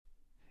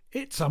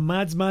It's a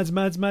mads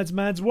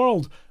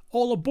world.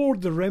 All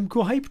aboard the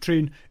Remco hype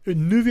train,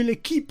 une nouvelle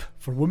équipe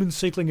for women's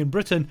cycling in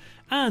Britain,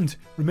 and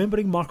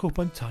remembering Marco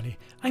Pantani.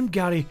 I'm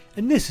Gary,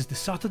 and this is the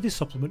Saturday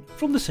Supplement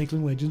from the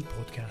Cycling Legends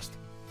podcast.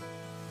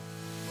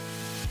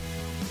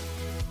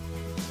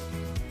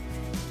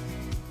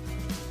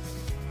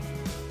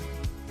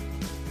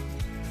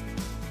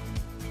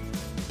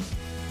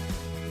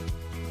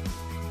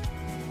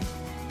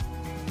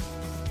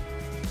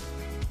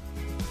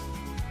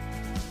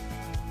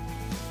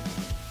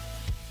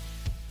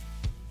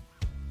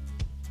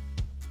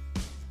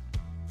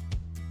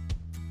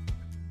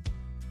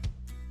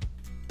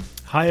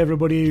 Hi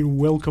everybody,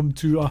 welcome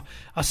to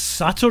a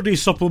Saturday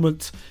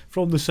supplement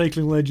from the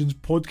Cycling Legends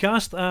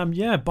podcast.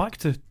 Back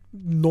to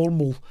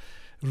normal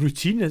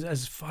routine,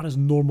 as far as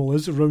normal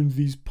is around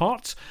these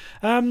parts.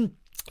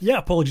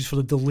 Apologies for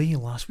the delay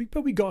last week,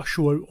 but we got a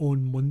show out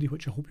on Monday,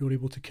 which I hope you were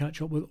able to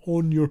catch up with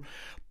on your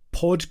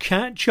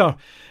podcatcher.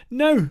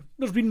 Now,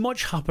 there's been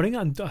much happening,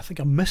 and I think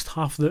I missed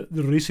half the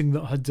racing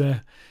that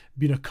had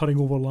been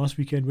occurring over last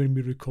weekend when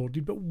we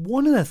recorded, but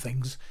one of the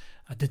things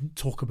I didn't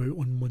talk about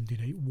on Monday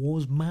night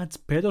was Mads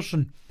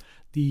Pedersen,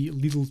 the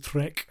Lidl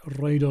Trek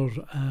rider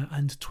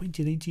and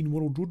 2019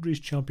 World Road Race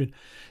champion,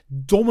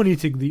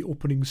 dominating the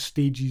opening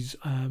stages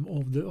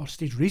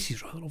stage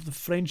races of the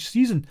French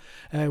season,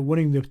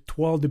 winning the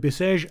Tour de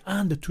Bessèges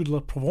and the Tour de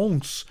la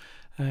Provence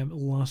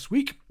last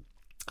week.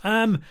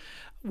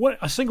 What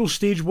a single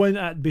stage win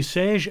at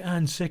Bessèges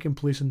and second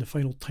place in the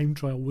final time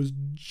trial was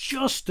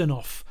just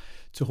enough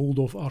to hold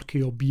off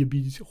RKO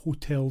B&B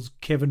Hotel's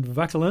Kevin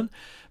Vacquelin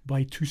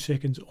by 2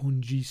 seconds on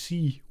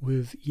GC,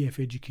 with EF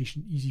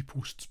Education Easy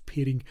Post's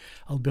pairing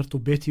Alberto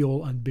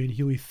Bettiol and Ben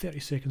Healy 30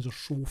 seconds or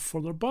so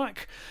further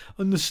back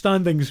on the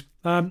standings.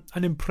 An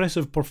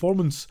impressive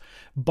performance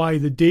by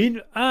the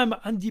Dane,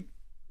 and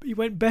he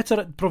went better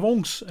at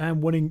Provence,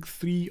 winning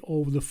 3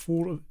 of the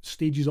 4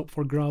 stages up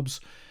for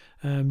grabs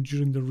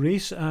during the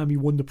race. He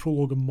won the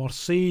prologue in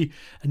Marseille,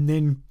 and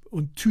then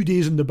on 2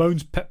 days in the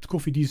bounce, pipped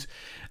Cofidis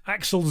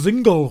Axel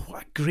Zingel,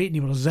 what a great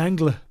name, or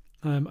Zangle,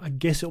 I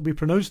guess it'll be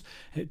pronounced.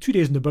 2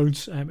 days in the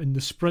bounce in the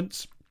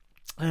sprints,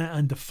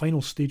 and the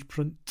final stage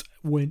sprint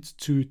went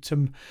to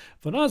Tim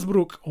van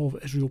Asbroek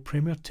of Israel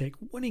Premier Tech,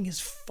 winning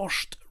his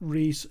first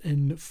race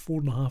in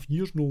 4.5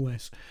 years, no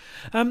less.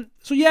 I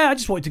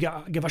just wanted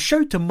to give a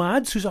shout to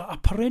Mads, who's a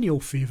perennial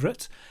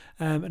favourite,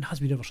 and has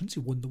been ever since he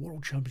won the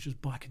World Championships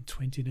back in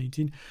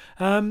 2019.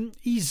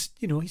 He's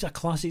a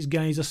classics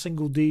guy, he's a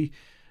single day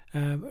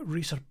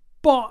racer,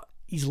 but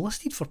he's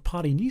listed for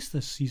Paris-Nice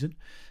this season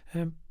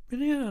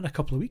in a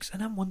couple of weeks,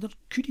 and I'm wondering,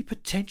 could he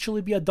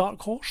potentially be a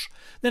dark horse?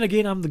 Then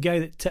again, I'm the guy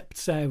that tipped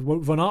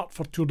Wout van Aert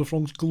for Tour de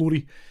France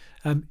glory.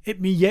 It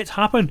may yet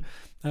happen,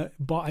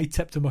 but I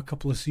tipped him a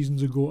couple of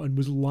seasons ago and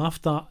was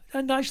laughed at,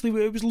 and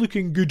actually it was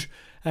looking good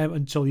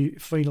until he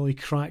finally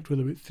cracked with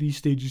about 3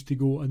 stages to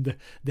go, and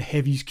the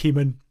heavies came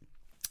in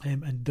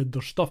and did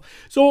their stuff.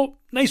 So,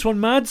 nice one,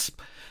 Mads.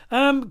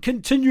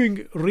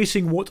 Continuing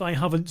racing what I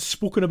haven't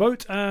spoken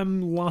about.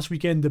 Last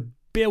weekend, the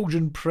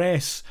Belgian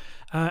press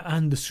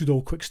and the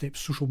Soudal Quickstep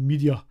social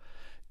media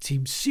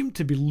team seemed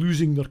to be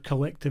losing their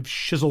collective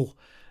shizzle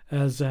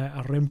as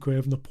Remco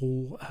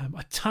Evenepoel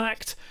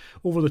attacked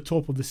over the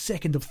top of the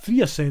second of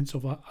 3 ascents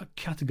of a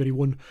Category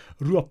 1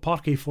 Rua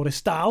Parque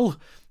Forestal,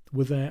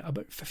 with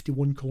about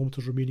 51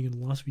 kilometres remaining in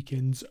last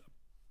weekend's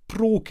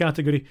Pro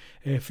category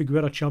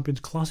Figueira Champions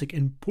Classic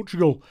in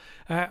Portugal.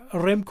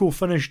 Remco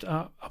finished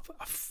a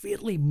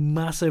fairly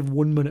massive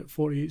 1 minute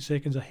 48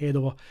 seconds ahead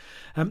of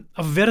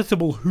a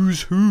veritable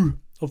who's who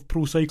of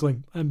pro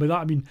cycling, and by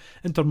that I mean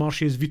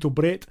Intermarché's Vito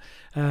Brett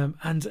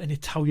and an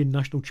Italian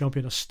national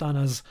champion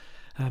Astana's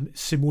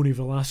Simone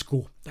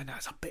Velasco. And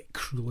that's a bit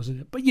cruel,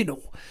 isn't it? But you can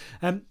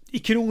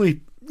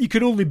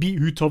only beat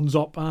who turns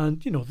up,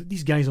 and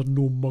these guys are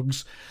no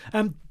mugs.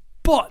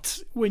 But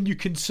when you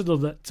consider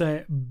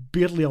that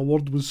barely a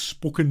word was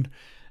spoken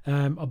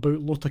about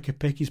Lotta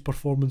Kopeck's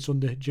performance on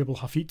the Jebel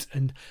Hafit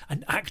in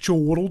an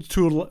actual World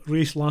Tour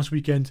race last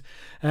weekend,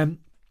 then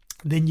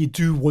you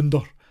do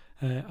wonder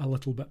a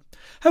little bit.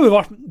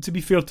 However, to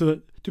be fair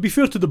to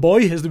the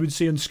boy, as they would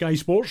say on Sky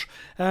Sports,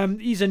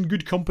 he's in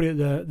good company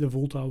at the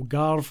Volta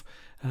Algarve,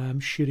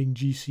 sharing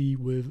GC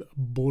with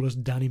Boris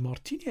Danny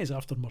Martinez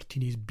after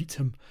Martinez beat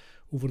him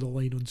over the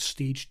line on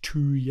stage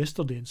 2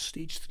 yesterday, and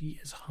stage 3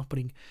 is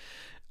happening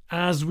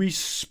as we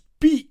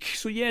speak.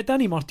 So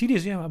Danny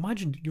Martinez,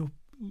 imagine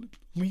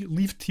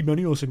leave Team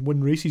Ineos and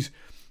win races.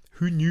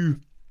 Who knew?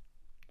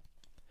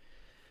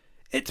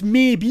 It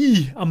may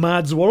be a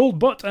Mads world,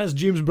 but as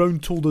James Brown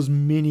told us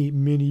many,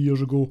 many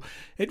years ago,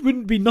 it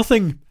wouldn't be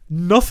nothing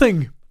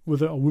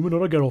without a woman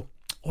or a girl,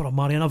 or a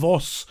Marianne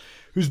Vos,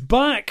 who's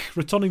back,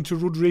 returning to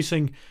road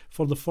racing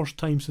for the first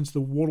time since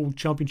the World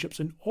Championships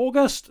in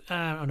August.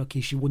 And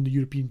okay, she won the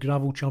European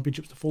Gravel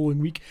Championships the following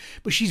week,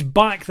 but she's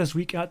back this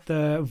week at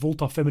the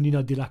Volta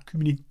Femenina de la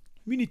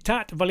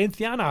Comunitat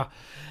Valenciana.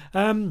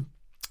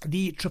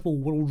 The triple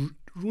World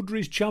Road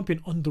Race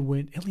champion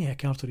underwent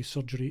iliac artery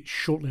surgery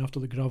shortly after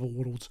the Gravel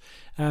Worlds,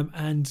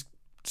 and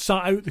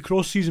sat out the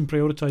cross season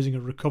prioritising her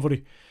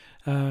recovery.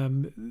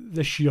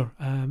 this year.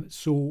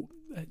 So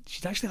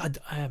she's actually had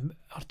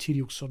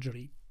arterial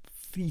surgery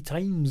 3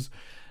 times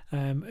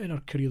in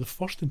her career. The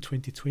first in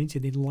 2020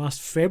 and then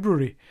last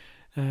February,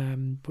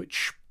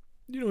 which,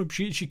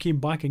 she came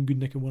back in good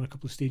nick and won a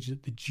couple of stages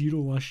at the Giro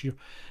last year,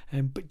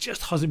 but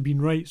just hasn't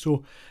been right.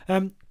 So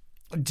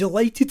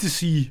delighted to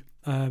see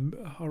her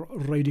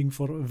riding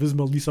for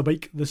Visma Lease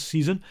Bike this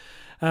season.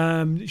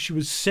 She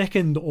was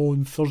second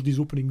on Thursday's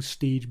opening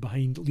stage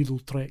behind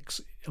Lidl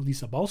Trek's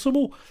Elisa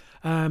Balsamo.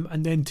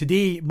 And then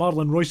today,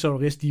 Marlon Reusser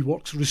of SD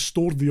Worx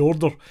restored the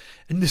order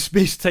in the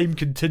space-time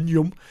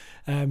continuum,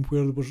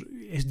 where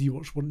SD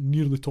Worx weren't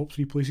near the top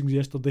 3 placings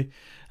yesterday.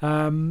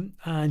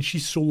 And she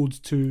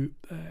soloed to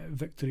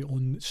victory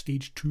on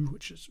stage 2,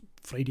 which is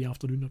Friday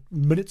afternoon,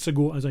 minutes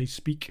ago as I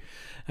speak,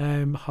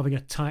 having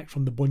attacked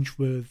from the bunch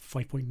with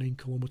 5.9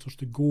 kilometres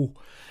to go.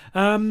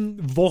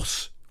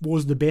 Voss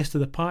was the best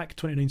of the pack,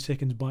 29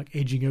 seconds back,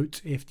 edging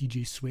out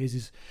FDJ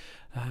Suez's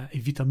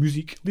Evita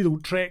Music,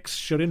 Lidl Trek's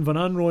Shirin Van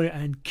Anrooy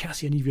and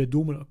Cassian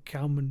Viadoma of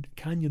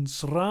Canyon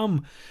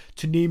SRAM,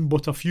 to name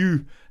but a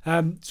few.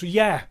 So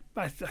yeah,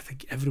 I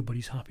think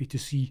everybody's happy to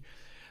see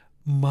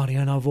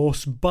Marianne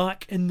Vos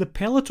back in the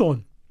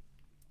peloton.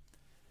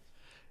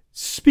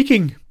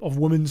 Speaking of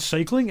women's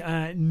cycling,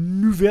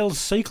 Nouvelle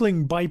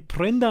Cycling by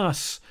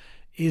Prendas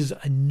is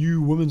a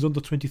new women's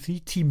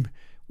under-23 team,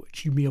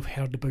 which you may have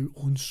heard about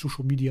on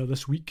social media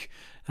this week.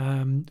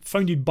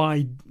 Founded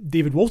by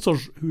David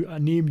Walters, who a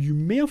name you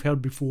may have heard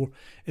before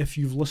if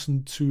you've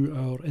listened to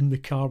our In the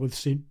Car with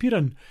St.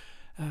 Piran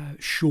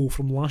show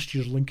from last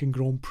year's Lincoln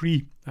Grand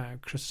Prix.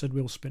 Chris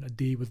Sidwell spent a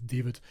day with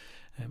David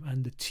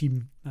and the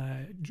team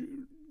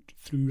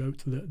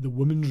throughout the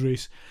women's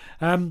race.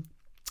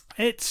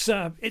 It's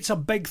a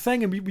big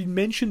thing, and we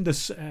mentioned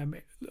this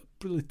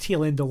the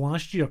tail end of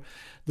last year.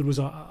 There was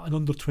an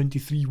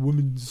under-23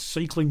 women's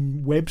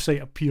cycling website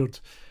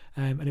appeared,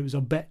 and it was a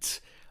bit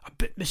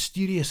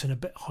mysterious and a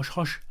bit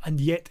hush-hush,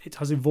 and yet it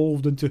has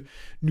evolved into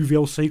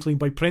Nouvelle Cycling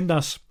by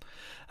Prendas.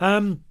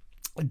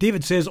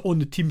 David says on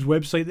the team's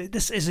website that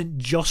this isn't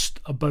just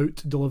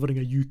about delivering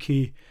a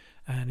UK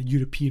and a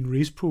European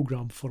race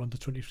programme for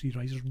under-23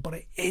 riders, but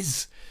it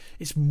is.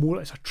 It's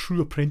a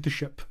true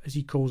apprenticeship, as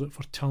he calls it,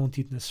 for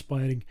talented and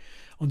aspiring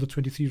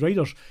under-23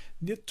 riders.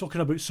 They're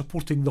talking about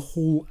supporting the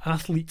whole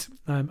athlete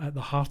at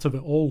the heart of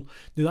it all.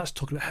 Now that's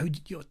talking about how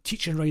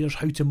teaching riders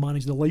how to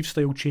manage the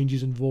lifestyle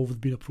changes involved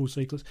with being a pro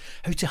cyclist,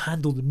 how to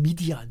handle the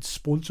media and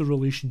sponsor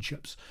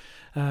relationships,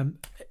 and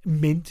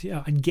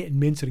getting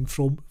mentoring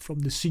from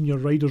the senior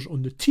riders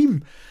on the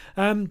team.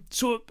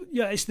 So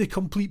yeah, it's the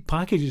complete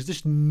package. It's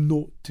just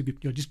not to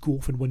just go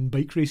off and win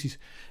bike races,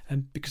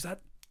 because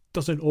that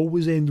doesn't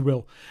always end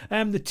well.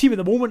 The team at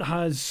the moment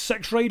has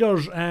 6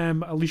 riders.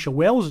 Alicia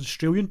Wells,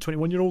 Australian,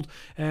 21-year-old.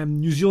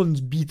 New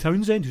Zealand's B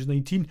Townsend, who's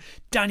 19.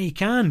 Danny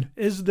Kahn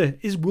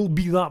will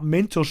be that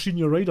mentor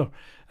senior rider.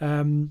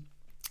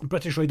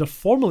 British rider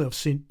formerly of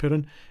St.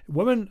 Piran.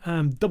 Women,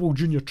 double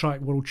junior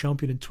track world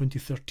champion in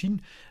 2013.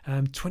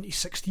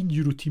 2016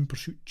 Euro Team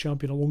Pursuit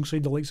champion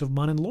alongside the likes of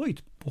Manon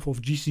Lloyd, both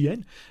of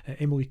GCN,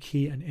 Emily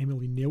Kay and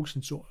Emily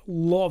Nelson. So a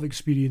lot of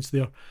experience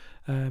there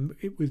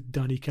with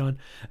Danny Kahn.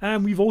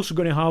 We've also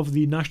going to have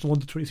the National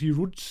Under-23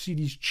 Road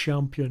Series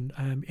champion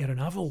Erin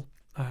Avil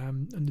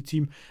on the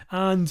team,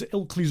 and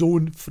Ilkley's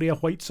own Freya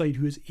Whiteside,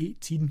 who is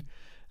 18.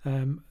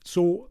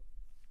 So,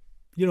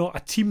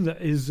 a team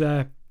that is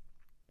going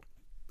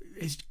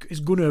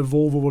to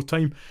evolve over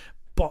time,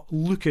 but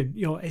looking,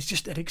 it's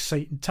just an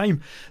exciting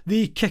time.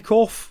 They kick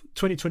off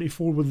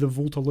 2024 with the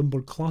Volta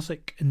Limburg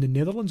Classic in the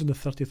Netherlands on the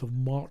 30th of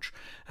March,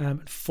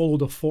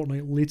 followed a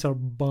fortnight later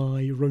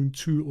by round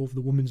 2 of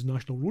the Women's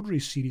National Road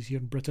Race Series here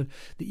in Britain,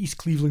 the East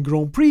Cleveland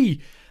Grand Prix.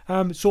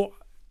 So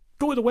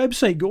go to the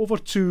website, go over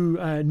to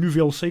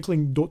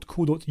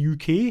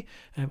nouvellecycling.co.uk.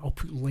 I'll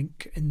put a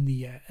link in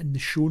the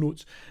show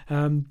notes.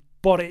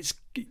 But it's,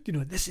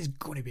 this is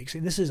going to be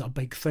exciting. This is a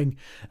big thing.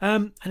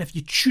 And if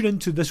you tune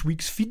into this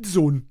week's feed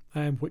zone,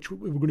 which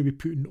we're going to be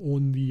putting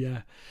on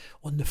the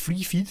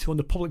free feed, on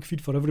the public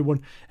feed for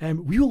everyone,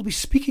 we will be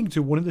speaking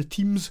to one of the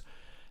team's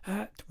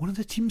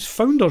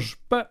founders.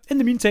 But in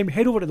the meantime,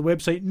 head over to the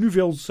website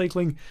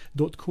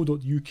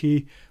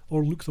nouvellecycling.co.uk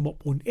or look them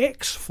up on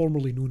X,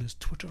 formerly known as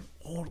Twitter,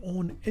 or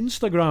on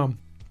Instagram.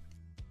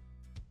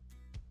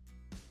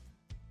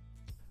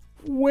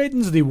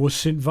 Wednesday was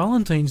St.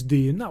 Valentine's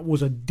Day, and that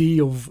was a day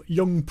of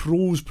young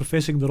pros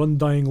professing their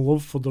undying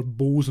love for their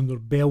bows and their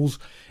bells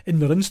in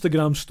their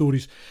Instagram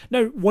stories.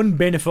 Now, one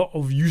benefit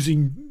of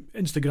using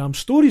Instagram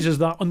stories is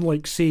that,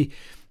 unlike, say,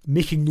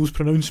 making those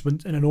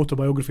pronouncements in an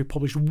autobiography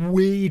published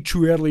way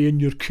too early in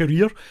your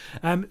career,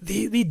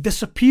 they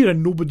disappear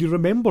and nobody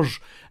remembers,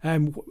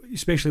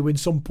 especially when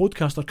some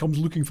podcaster comes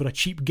looking for a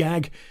cheap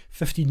gag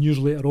 15 years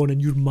later on and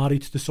you're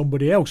married to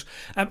somebody else.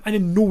 And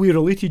in no way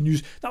related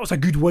news, that was a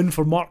good win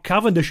for Mark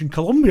Cavendish in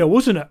Colombia,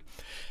 wasn't it?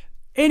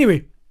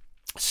 Anyway,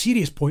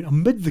 serious point,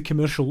 amid the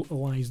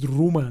commercialised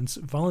romance,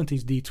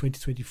 Valentine's Day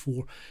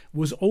 2024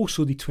 was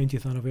also the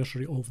 20th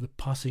anniversary of the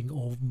passing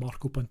of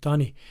Marco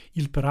Pantani,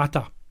 Il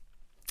Pirata.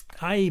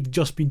 I've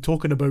just been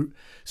talking about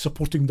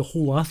supporting the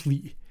whole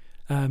athlete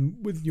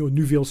with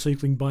Nouvelle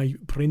Cycling by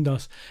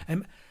Prendas.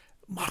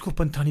 Marco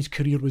Pantani's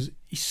career was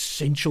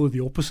essentially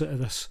the opposite of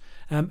this.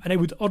 And I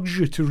would urge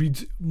you to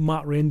read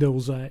Matt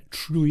Rendell's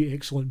truly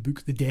excellent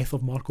book, The Death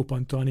of Marco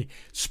Pantani.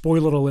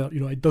 Spoiler alert,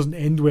 it doesn't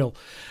end well.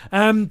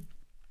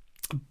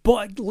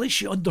 But it lets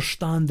you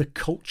understand the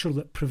culture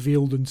that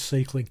prevailed in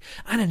cycling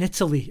and in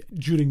Italy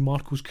during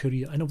Marco's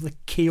career, and of the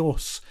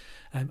chaos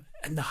and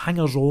the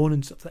hangers-on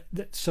and stuff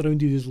that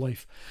surrounded his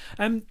life.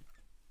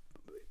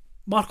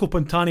 Marco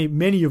Pantani,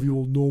 many of you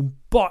will know him,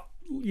 but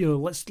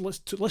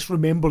let's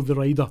remember the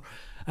rider.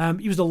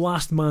 He was the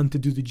last man to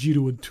do the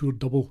Giro and Tour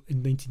double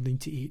in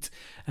 1998,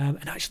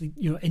 and actually,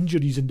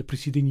 injuries in the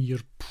preceding year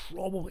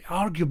probably,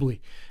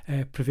 arguably,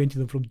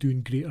 prevented him from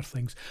doing greater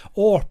things,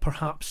 or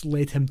perhaps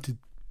led him to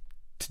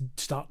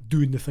start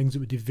doing the things that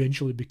would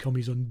eventually become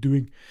his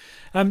undoing.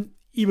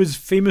 He was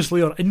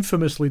famously or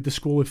infamously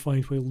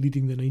disqualified while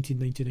leading the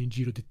 1999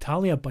 Giro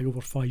d'Italia by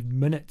over 5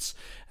 minutes,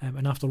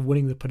 and after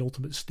winning the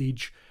penultimate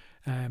stage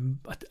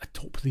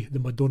atop the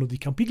Madonna di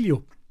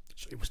Campiglio.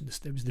 So it was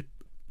the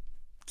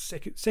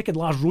second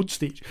last road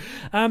stage.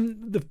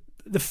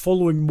 The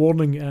following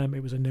morning,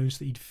 it was announced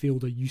that he'd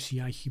failed a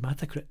UCI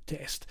hematocrit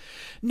test.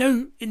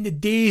 Now, in the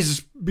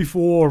days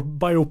before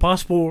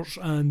biopassports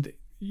and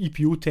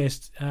EPO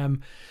tests, the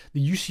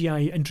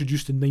UCI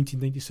introduced in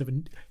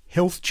 1997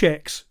 health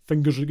checks,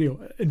 fingers,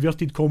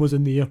 inverted commas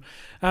in the air,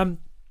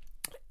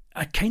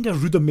 a kind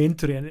of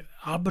rudimentary and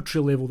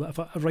arbitrary level that if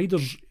a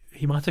rider's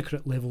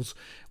hematocrit levels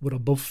were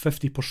above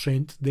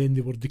 50%, then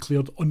they were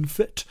declared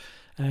unfit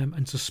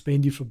and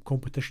suspended from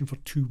competition for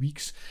 2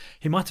 weeks.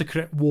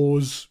 Hematocrit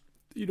was,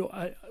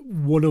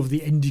 one of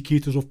the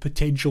indicators of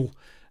potential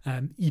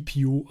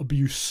EPO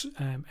abuse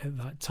at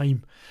that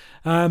time,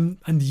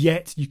 and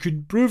yet you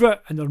couldn't prove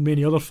it, and there are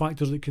many other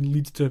factors that can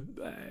lead to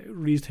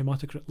raised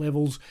hematocrit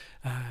levels,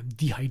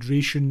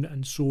 dehydration,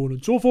 and so on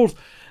and so forth,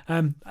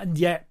 and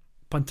yet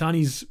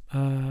Pantani's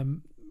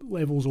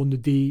levels on the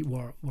day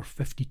were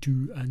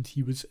 52, and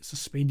he was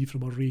suspended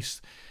from a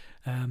race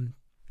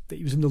that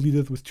he was in the lead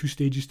of with 2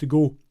 stages to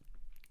go.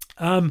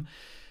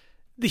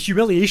 The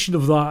humiliation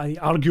of that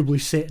arguably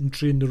set in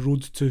train the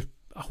road to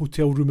a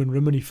hotel room in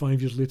Rimini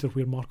 5 years later,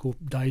 where Marco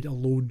died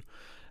alone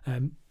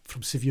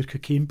from severe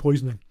cocaine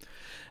poisoning.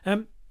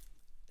 And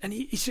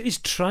his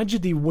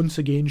tragedy once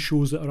again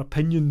shows that our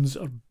opinions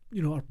are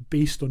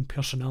based on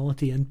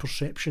personality and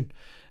perception.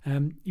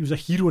 He was a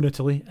hero in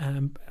Italy,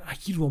 a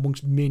hero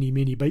amongst many,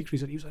 many bike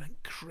racers. He was an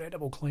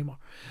incredible climber.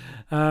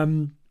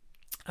 And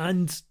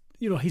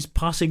his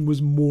passing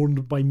was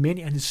mourned by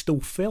many and is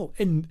still felt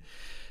in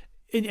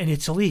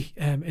Italy,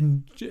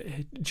 in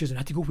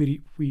Cesenatico,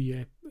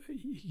 where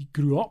he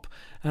grew up,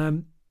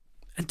 and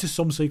to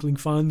some cycling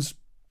fans,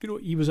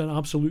 he was an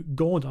absolute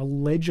god, a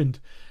legend,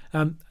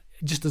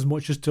 just as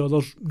much as to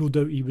others. No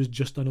doubt he was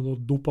just another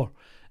doper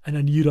in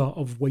an era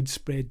of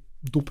widespread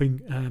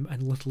doping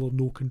and little or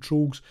no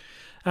controls.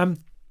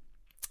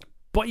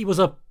 But he was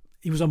a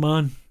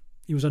man,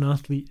 he was an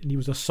athlete, and he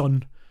was a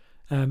son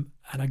and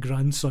a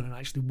grandson. And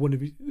actually, one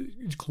of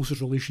his closest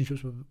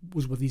relationships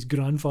was with his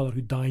grandfather,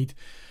 who died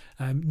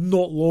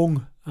not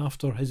long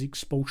after his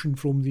expulsion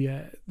from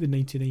the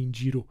 99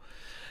 Giro.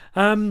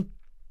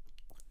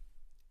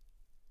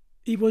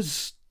 He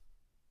was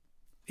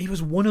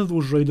one of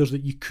those riders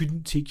that you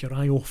couldn't take your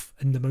eye off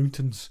in the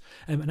mountains,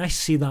 and I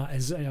say that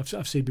as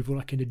I've said before,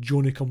 a kind of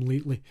Johnny come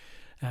lately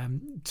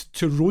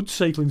to road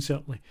cycling,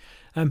 certainly.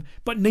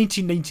 But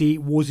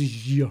 1998 was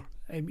his year.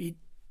 It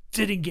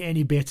didn't get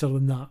any better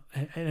than that,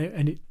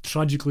 and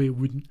tragically it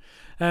wouldn't.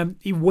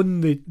 He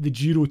won the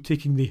Giro,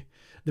 taking the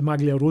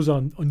Maglia Rosa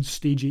on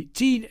stage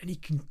 18, and he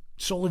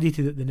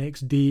consolidated it the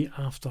next day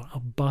after a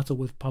battle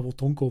with Pavel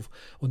Tonkov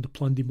on the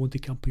Plan di Monte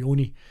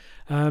Campione.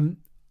 And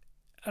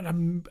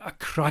a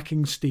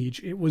cracking stage.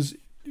 It was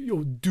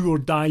do or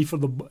die for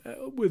them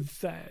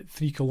with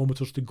 3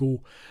 kilometres to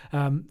go.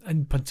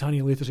 And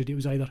Pantani later said it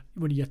was either,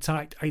 when he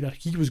attacked, either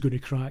he was going to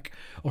crack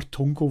or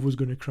Tonkov was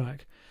going to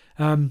crack.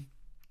 And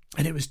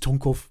it was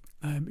Tonkov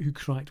who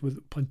cracked,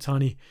 with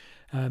Pantani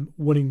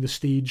winning the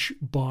stage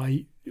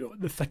by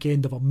the thick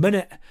end of a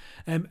minute.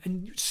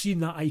 And seeing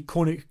that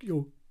iconic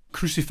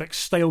crucifix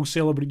style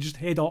celebrate, just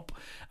head up,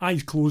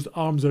 eyes closed,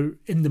 arms out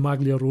in the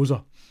Maglia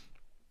Rosa.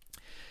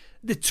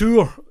 The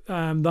Tour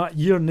that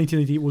year in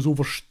 1998 was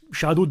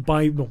overshadowed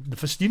by the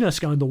Festina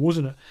scandal,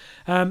 wasn't it?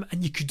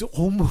 And you could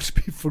almost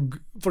be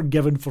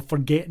forgiven for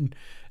forgetting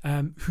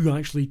who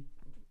actually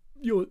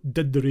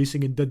did the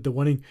racing and did the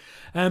winning.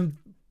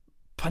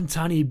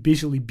 Pantani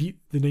basically beat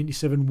the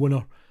 97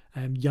 winner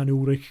Jan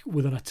Ullrich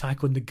with an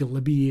attack on the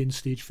Galibier in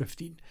stage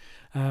 15,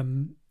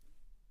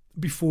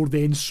 before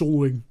then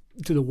soloing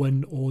to the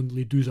win on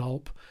Les Deux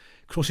Alpes,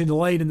 crossing the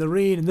line in the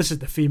rain. And this is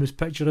the famous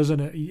picture, isn't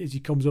it, as he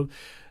comes up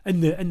in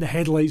the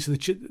headlights of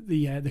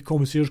the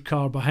commissaire's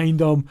car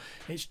behind him.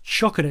 It's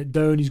chucking it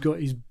down. He's got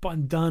his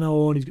bandana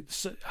on,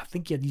 I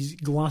think he had these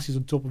glasses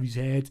on top of his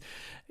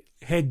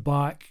head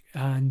back,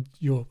 and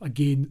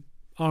again,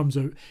 arms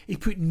out. He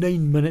put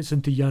 9 minutes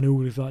into Jan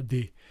Ullrich that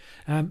day.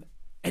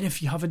 And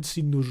if you haven't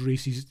seen those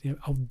races,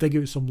 I'll dig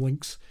out some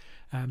links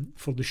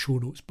for the show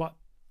notes. But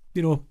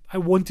I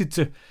wanted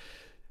to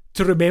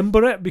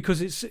remember it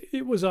because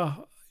it was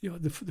the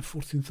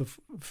 14th of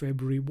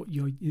February.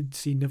 You'd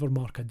say never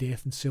mark a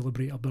death and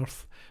celebrate a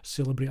birth,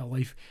 celebrate a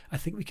life. I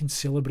think we can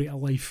celebrate a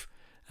life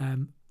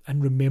and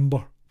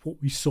remember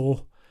what we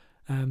saw,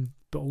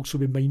 but also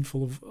be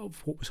mindful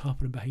of what was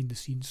happening behind the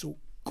scenes. So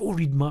go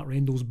read Matt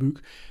Rendell's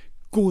book.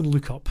 Go and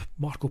look up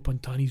Marco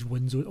Pantani's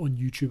wins on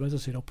YouTube. As I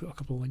said, I'll put a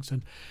couple of links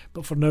in.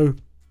 But for now,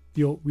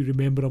 we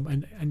remember him,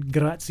 and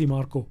grazie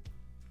Marco.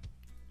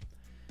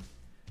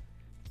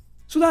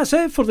 So that's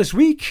it for this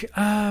week.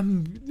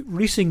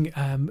 Racing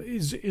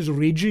is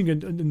raging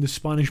in the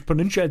Spanish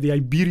Peninsula, the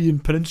Iberian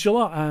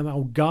Peninsula.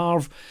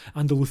 Algarve,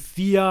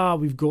 Andalucía,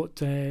 we've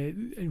got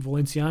in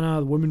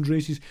Valenciana, the women's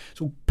races.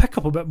 So pick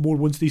up a bit more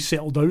once they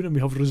settle down and we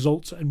have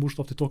results and more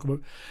stuff to talk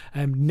about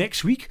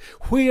next week,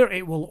 where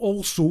it will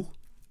also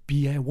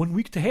be 1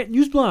 week to Het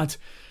Nieuwsblad.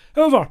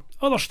 However,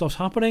 other stuff's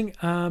happening.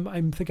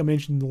 I think I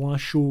mentioned in the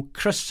last show,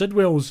 Chris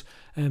Sidwell's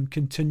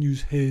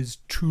continues his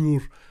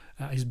tour,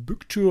 his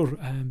book tour,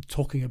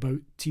 talking about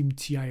Team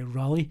TI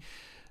Rally,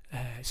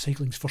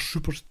 Cycling's First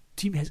Super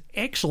Team, his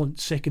excellent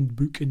second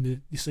book in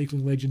the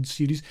Cycling Legends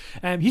series.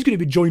 He's going to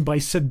be joined by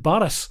Sid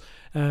Barris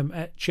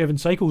at Chevin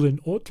Cycles in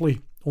Otley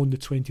on the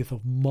 20th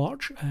of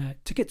March.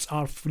 Tickets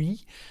are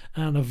free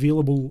and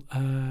available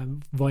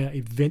via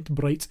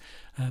Eventbrite.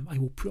 I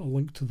will put a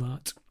link to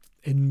that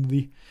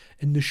in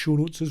the show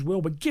notes as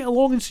well. But get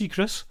along and see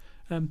Chris.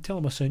 Tell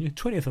him I sent you.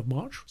 20th of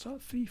March. Is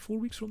that 3-4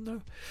 weeks from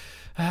now?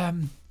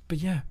 But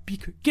yeah,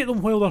 get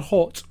them while they're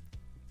hot.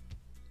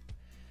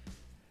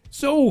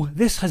 So,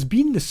 this has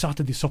been the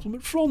Saturday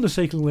Supplement from the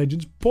Cycling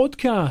Legends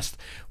podcast.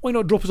 Why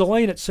not drop us a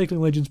line at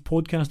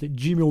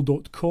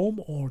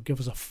cyclinglegendspodcast@gmail.com or give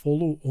us a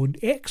follow on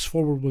X,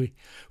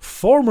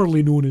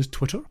 formerly known as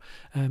Twitter,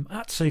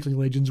 at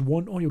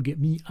CyclingLegends1, or you'll get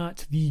me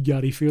at the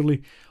Gary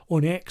Fairley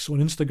on X, on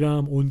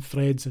Instagram, on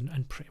Threads,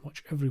 and pretty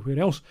much everywhere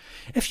else.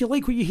 If you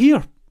like what you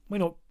hear, why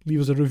not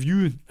leave us a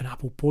review on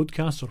Apple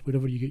Podcasts or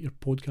wherever you get your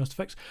podcast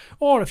fix?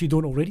 Or if you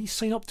don't already,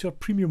 sign up to our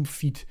premium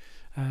feed,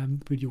 where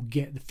you'll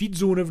get the Feed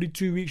Zone every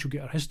 2 weeks. You'll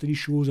get our history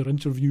shows, our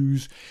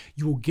interviews.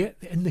 You will get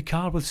the In the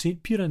Car with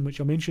St. Piran,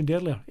 which I mentioned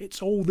earlier.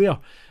 It's all there.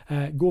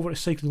 Go over to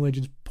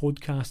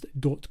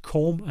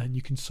cyclinglegendspodcast.com and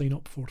you can sign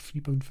up for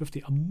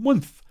 £3.50 a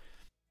month.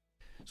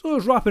 So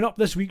that's wrapping up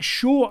this week's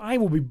show. I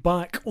will be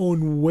back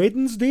on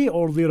Wednesday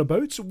or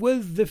thereabouts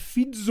with the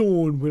Feed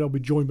Zone, where I'll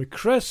be joined by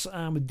Chris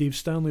and with Dave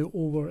Stanley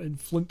over in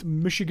Flint,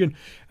 Michigan.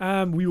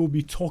 We will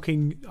be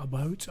talking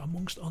about,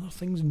 amongst other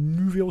things,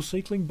 Nouvelle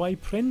Cycling by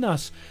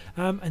Prendas.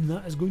 And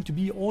that is going to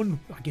be on,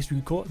 I guess we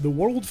could call it the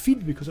World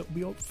Feed, because it will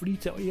be up free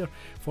to air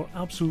for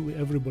absolutely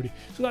everybody.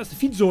 So that's the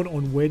Feed Zone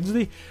on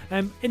Wednesday.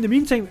 In the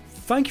meantime,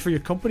 thank you for your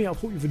company. I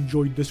hope you've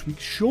enjoyed this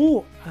week's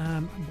show.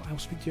 I'll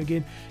speak to you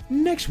again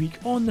next week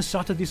on the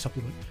Saturday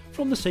Supplement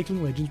from the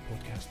Cycling Legends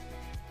podcast.